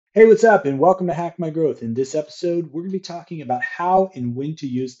Hey, what's up, and welcome to Hack My Growth. In this episode, we're going to be talking about how and when to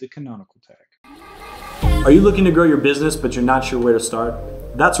use the canonical tag. Are you looking to grow your business but you're not sure where to start?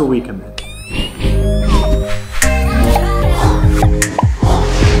 That's where we come in.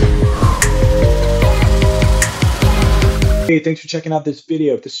 Hey, thanks for checking out this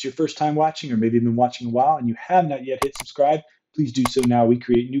video. If this is your first time watching, or maybe you've been watching a while and you have not yet hit subscribe, please do so now. We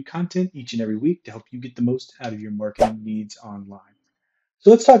create new content each and every week to help you get the most out of your marketing needs online. So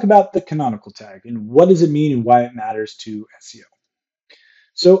let's talk about the canonical tag and what does it mean and why it matters to SEO.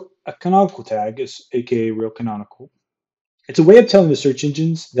 So a canonical tag is aka real canonical. It's a way of telling the search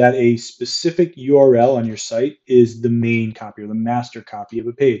engines that a specific URL on your site is the main copy or the master copy of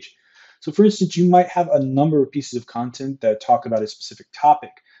a page. So, for instance, you might have a number of pieces of content that talk about a specific topic,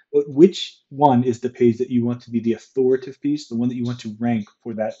 but which one is the page that you want to be the authoritative piece, the one that you want to rank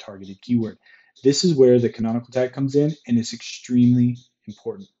for that targeted keyword? This is where the canonical tag comes in, and it's extremely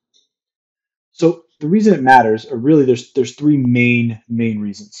important. So the reason it matters, or really there's three main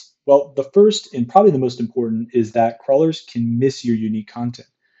reasons. Well, the first and probably the most important is that crawlers can miss your unique content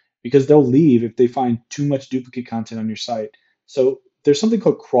because they'll leave if they find too much duplicate content on your site. So there's something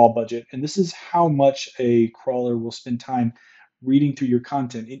called crawl budget, and this is how much a crawler will spend time reading through your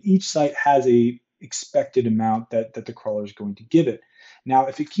content. And each site has a expected amount that the crawler is going to give it. Now,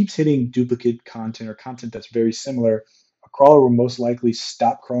 if it keeps hitting duplicate content or content that's very similar, a crawler will most likely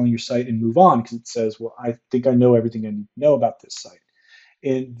stop crawling your site and move on because it says, well, I think I know everything I need to know about this site.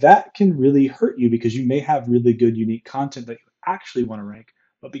 And that can really hurt you because you may have really good, unique content that you actually want to rank,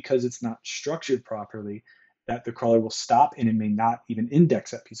 but because it's not structured properly, that the crawler will stop and it may not even index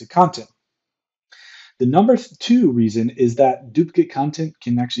that piece of content. The number two reason is that duplicate content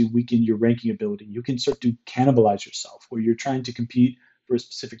can actually weaken your ranking ability. You can start to cannibalize yourself where you're trying to compete for a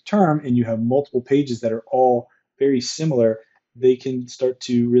specific term and you have multiple pages that are all very similar. They can start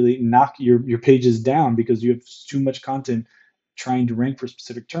to really knock your pages down because you have too much content trying to rank for a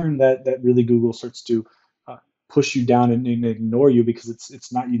specific term that really Google starts to push you down and ignore you because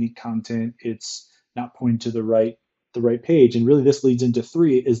it's not unique content. It's not pointing to the right page. And really this leads into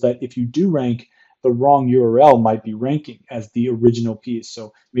three is that if you do rank, the wrong URL might be ranking as the original piece.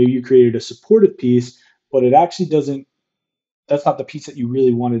 So maybe you created a supportive piece, but it actually doesn't, that's not the piece that you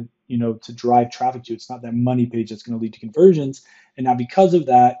really wanted, to drive traffic to. It's not that money page that's going to lead to conversions. And now because of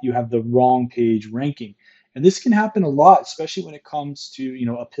that, you have the wrong page ranking. And this can happen a lot, especially when it comes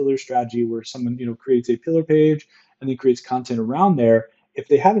to, a pillar strategy where someone, creates a pillar page and then creates content around there. If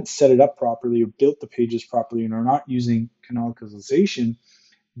they haven't set it up properly or built the pages properly and are not using canonicalization,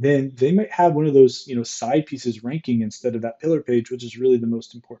 then they might have one of those side pieces ranking instead of that pillar page, which is really the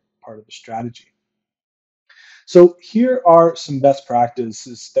most important part of the strategy. So here are some best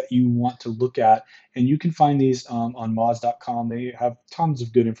practices that you want to look at, and you can find these on moz.com. They have tons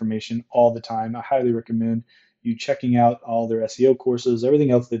of good information all the time. I highly recommend you checking out all their SEO courses,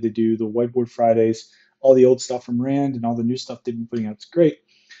 everything else that they do, the Whiteboard Fridays, all the old stuff from Rand and all the new stuff they've been putting out. It's great.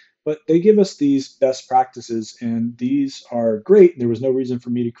 But they give us these best practices, and these are great. There was no reason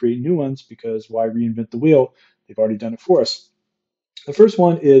for me to create new ones because why reinvent the wheel? They've already done it for us. The first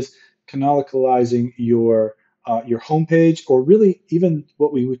one is canonicalizing your homepage, or really even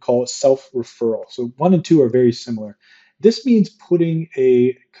what we would call self-referral. So one and two are very similar. This means putting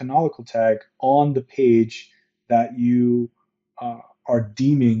a canonical tag on the page that you are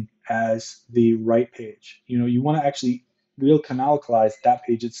deeming as the right page. You want to actually real canonicalize that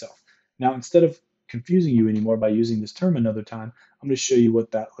page itself. Now, instead of confusing you anymore by using this term another time, I'm going to show you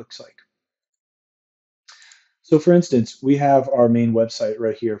what that looks like. So for instance, we have our main website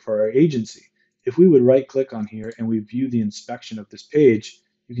right here for our agency. If we would right click on here and we view the inspection of this page,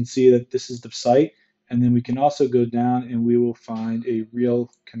 you can see that this is the site. And then we can also go down and we will find a real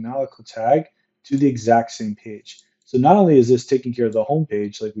canonical tag to the exact same page. So not only is this taking care of the home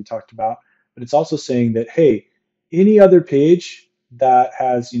page like we talked about, but it's also saying that, hey, any other page that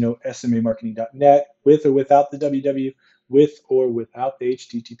has, smamarketing.net with or without the www, with or without the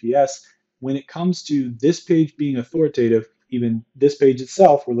HTTPS, when it comes to this page being authoritative, even this page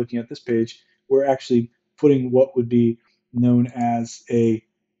itself, we're looking at this page, we're actually putting what would be known as a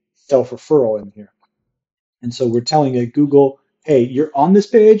self-referral in here. And so we're telling Google, hey, you're on this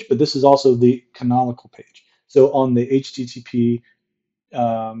page, but this is also the canonical page. So on the HTTPS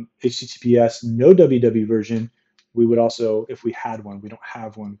no www version, we would also, if we had one, we don't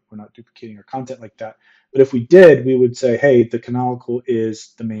have one, we're not duplicating our content like that. But if we did, we would say, hey, the canonical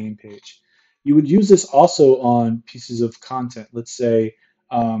is the main page. You would use this also on pieces of content. Let's say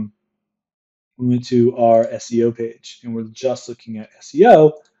we went to our SEO page and we're just looking at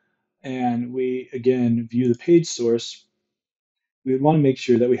SEO, and we again view the page source. we would want to make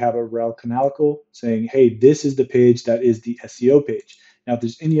sure that we have a rel canonical saying, hey, this is the page that is the SEO page. Now, if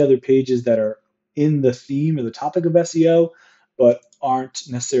there's any other pages that are in the theme or the topic of SEO, but aren't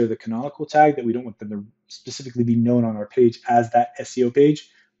necessarily the canonical tag, that we don't want them to specifically be known on our page as that SEO page,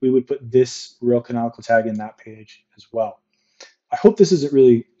 we would put this rel canonical tag in that page as well. I hope this isn't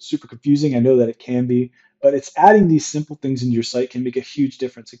really super confusing. I know that it can be, but it's adding these simple things into your site can make a huge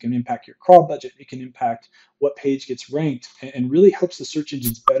difference. It can impact your crawl budget. It can impact what page gets ranked, and really helps the search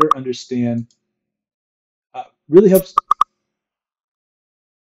engines better understand. Really helps.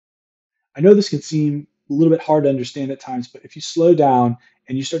 I know this can seem a little bit hard to understand at times, but if you slow down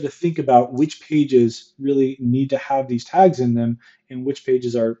and you start to think about which pages really need to have these tags in them and which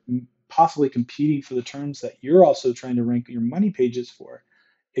pages are possibly competing for the terms that you're also trying to rank your money pages for,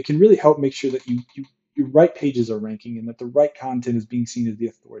 it can really help make sure that your right pages are ranking and that the right content is being seen as the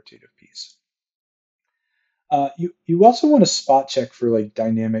authoritative piece. You also want to spot check for like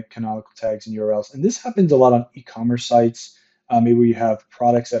dynamic canonical tags and URLs, and this happens a lot on e-commerce sites. Maybe where you have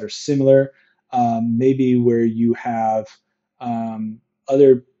products that are similar, maybe where you have um,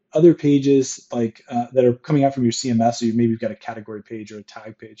 other other pages like that are coming out from your CMS. So maybe you've got a category page or a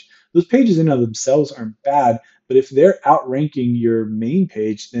tag page. Those pages in and of themselves aren't bad, but if they're outranking your main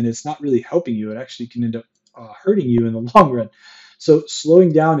page, then it's not really helping you. It actually can end up hurting you in the long run. So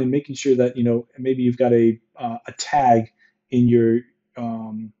slowing down and making sure that maybe you've got a tag in your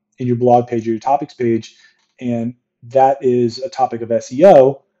blog page or your topics page, and that is a topic of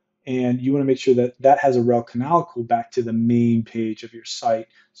SEO, and you want to make sure that that has a rel canonical back to the main page of your site,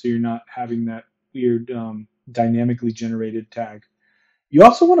 so you're not having that weird dynamically generated tag. You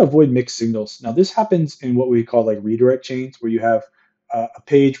also want to avoid mixed signals. Now, this happens in what we call like redirect chains, where you have a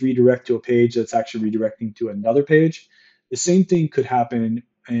page redirect to a page that's actually redirecting to another page. The same thing could happen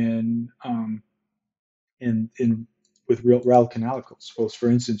in with real rel canonicals. Well, for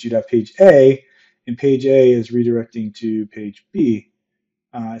instance, you'd have page A, and page A is redirecting to page B,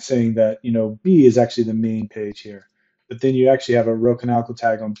 saying that B is actually the main page here. But then you actually have a rel canonical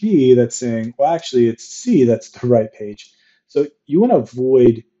tag on B that's saying, well, actually it's C that's the right page. So you want to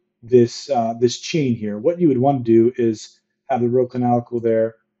avoid this chain here. What you would want to do is have the rel canonical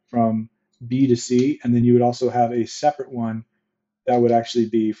there from B to C, and then you would also have a separate one that would actually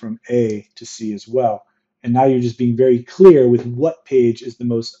be from A to C as well. And now you're just being very clear with what page is the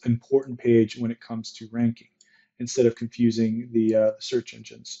most important page when it comes to ranking, instead of confusing the search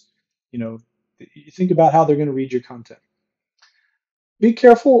engines. You think about how they're going to read your content. Be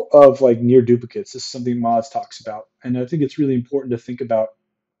careful of like near duplicates. This is something Moz talks about, and I think it's really important to think about.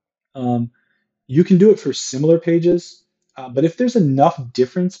 Um, you can do it for similar pages, but if there's enough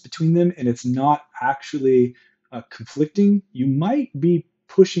difference between them and it's not actually conflicting, you might be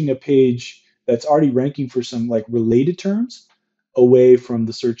pushing a page that's already ranking for some like related terms away from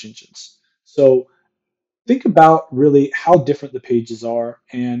the search engines. So think about really how different the pages are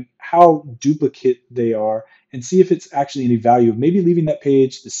and how duplicate they are, and see if it's actually any value of maybe leaving that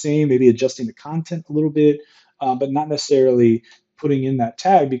page the same, maybe adjusting the content a little bit, but not necessarily putting in that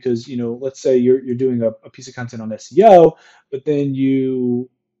tag. Because let's say you're doing a piece of content on SEO, but then you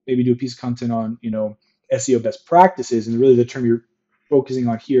maybe do a piece of content on SEO best practices, and really the term you're focusing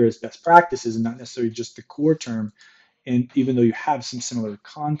on here is best practices and not necessarily just the core term. And even though you have some similar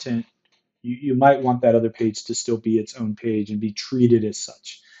content, you might want that other page to still be its own page and be treated as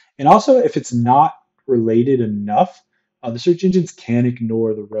such. And also, if it's not related enough, the search engines can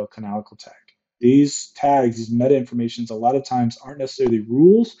ignore the rel canonical tag. These tags, these meta informations, a lot of times aren't necessarily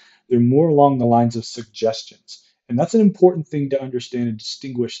rules. They're more along the lines of suggestions. And that's an important thing to understand and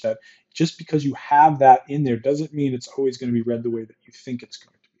distinguish, that just because you have that in there doesn't mean it's always going to be read the way that you think it's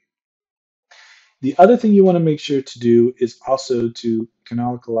going to be. The other thing you want to make sure to do is also to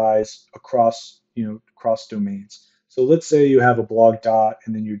canonicalize across domains. So let's say you have a blog dot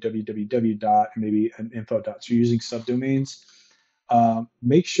and then your www dot and maybe an info dot. So you're using subdomains.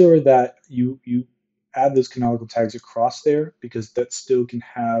 Make sure that you add those canonical tags across there, because that still can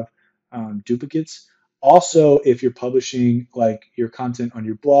have duplicates. Also, if you're publishing like your content on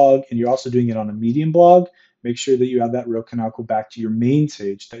your blog and you're also doing it on a Medium blog, make sure that you add that rel canonical back to your main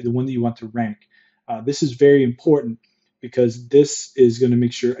page, the one that you want to rank. This is very important, because this is going to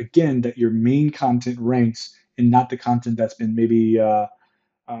make sure, again, that your main content ranks and not the content that's been maybe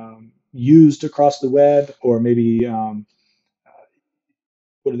used across the web, or maybe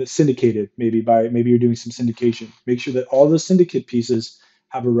what are the syndicated, maybe you're doing some syndication. Make sure that all those syndicate pieces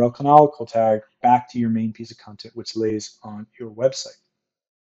have a rel canonical tag back to your main piece of content, which lays on your website.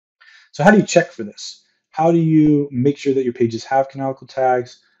 So how do you check for this? How do you make sure that your pages have canonical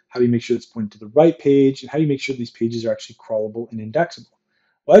tags? how do you make sure it's pointing to the right page, and how do you make sure these pages are actually crawlable and indexable.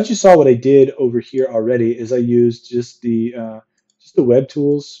 Well, as you saw, what I did over here already is I used just the web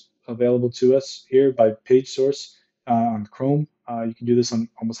tools available to us here by page source on Chrome. You can do this on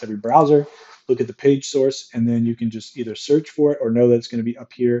almost every browser. Look at the page source, and then you can just either search for it or know that it's going to be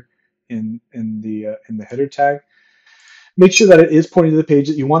up here in the header tag. Make sure that it is pointing to the page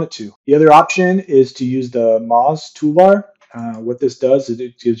that you want it to. The other option is to use the Moz toolbar. What this does is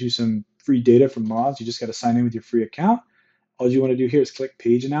it gives you some free data from Moz. You just got to sign in with your free account. All you want to do here is click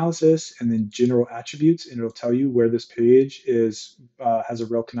page analysis and then general attributes, and it'll tell you where this page is has a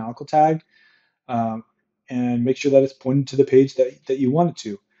real canonical tag, um, and make sure that it's pointing to the page that you want it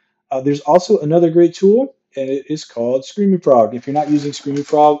to. There's also another great tool, and it is called Screaming Frog. If you're not using Screaming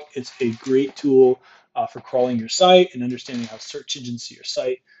Frog, it's a great tool for crawling your site and understanding how search engines see your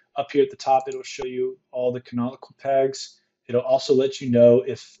site. Up here at the top, it'll show you all the canonical tags. It'll also let you know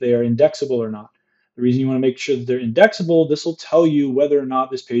if they're indexable or not. The reason you want to make sure that they're indexable, this will tell you whether or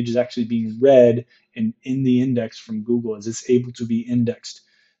not this page is actually being read in the index from Google. Is this able to be indexed?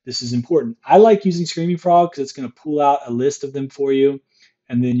 This is important. I like using Screaming Frog because it's going to pull out a list of them for you,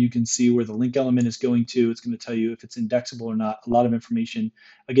 and then you can see where the link element is going to. It's going to tell you if it's indexable or not. A lot of information.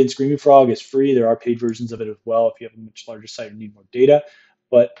 Again, Screaming Frog is free. There are paid versions of it as well if you have a much larger site or need more data.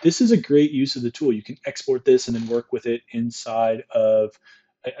 But this is a great use of the tool. You can export this and then work with it inside of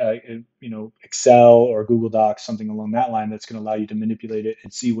Excel or Google Docs, something along that line that's going to allow you to manipulate it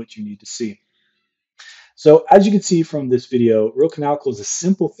and see what you need to see. So as you can see from this video, Real Canonical is a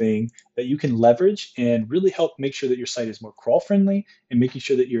simple thing that you can leverage and really help make sure that your site is more crawl friendly and making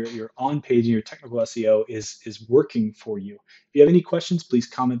sure that your on page and your technical SEO is working for you. If you have any questions, please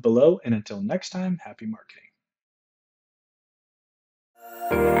comment below. And until next time, happy marketing.